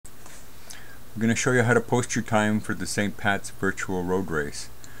I'm going to show you how to post your time for the St. Pat's Virtual Road Race.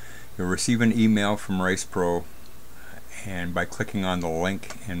 You'll receive an email from RacePro, and by clicking on the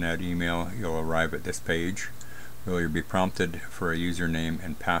link in that email you'll arrive at this page where you'll be prompted for a username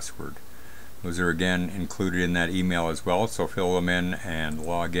and password. Those are again included in that email as well, so fill them in and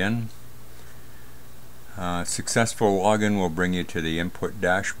log in. Successful login will bring you to the input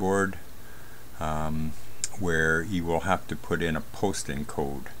dashboard where you will have to put in a posting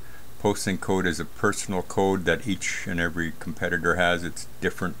code. Posting code is a personal code that each and every competitor has. It's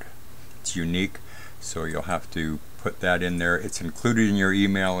different, it's unique, so you'll have to put that in there. It's included in your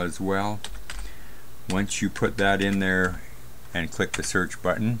email as well. Once you put that in there and click the search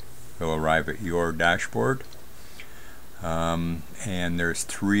button, you'll arrive at your dashboard. And there's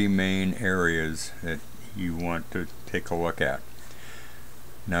three main areas that you want to take a look at.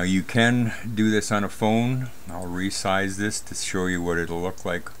 Now you can do this on a phone. I'll resize this to show you what it'll look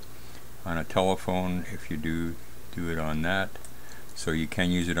like on a telephone if you do it on that. So you can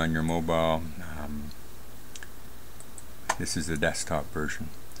use it on your mobile. This is the desktop version.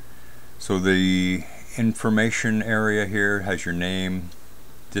 So the information area here has your name,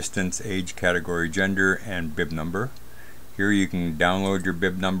 distance, age, category, gender, and bib number. Here you can download your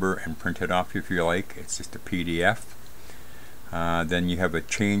bib number and print it off if you like. It's just a PDF. Then you have a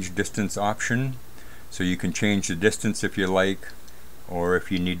change distance option, so you can change the distance if you like, or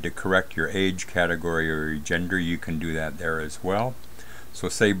if you need to correct your age, category, or your gender, you can do that there as well. So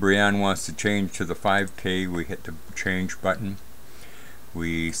say Brianne wants to change to the 5K, we hit the change button.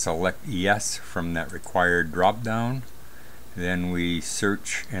 We select yes from that required drop down. Then we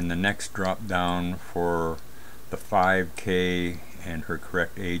search in the next drop down for the 5K and her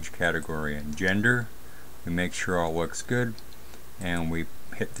correct age, category, and gender. We make sure all looks good, and we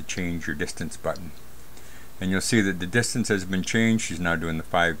hit the change your distance button. And you'll see that the distance has been changed. She's now doing the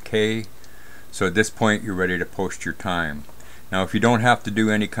 5K. So at this point you're ready to post your time. Now if you don't have to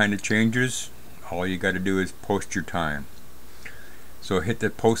do any kind of changes, all you got to do is post your time. So hit the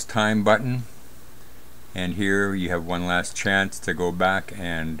post time button, and here you have one last chance to go back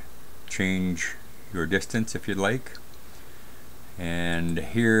and change your distance if you'd like. And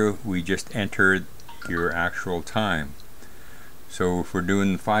here we just entered your actual time. So if we're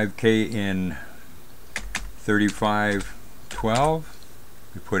doing the 5K in 35:12,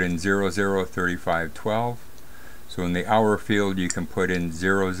 we put in 00:35:12. So in the hour field you can put in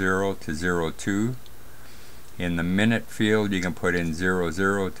 00 to 02. In the minute field you can put in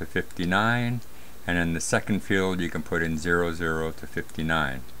 00 to 59, and in the second field you can put in 00 to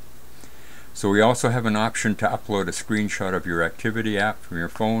 59. So we also have an option to upload a screenshot of your activity app from your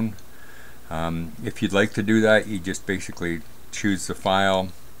phone. If you'd like to do that, you just basically choose the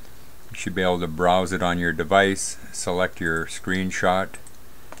file. You should be able to browse it on your device, select your screenshot,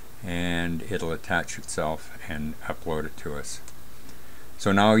 and it'll attach itself and upload it to us.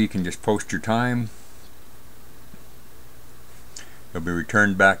 So now you can just post your time. You'll be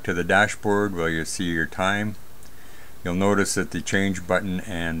returned back to the dashboard where you'll see your time. You'll notice that the change button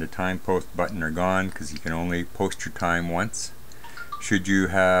and the time post button are gone because you can only post your time once. Should you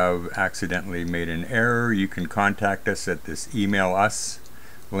have accidentally made an error, you can contact us at this email us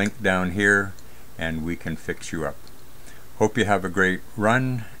link down here and we can fix you up. Hope you have a great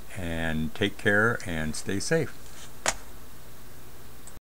run, and take care and stay safe.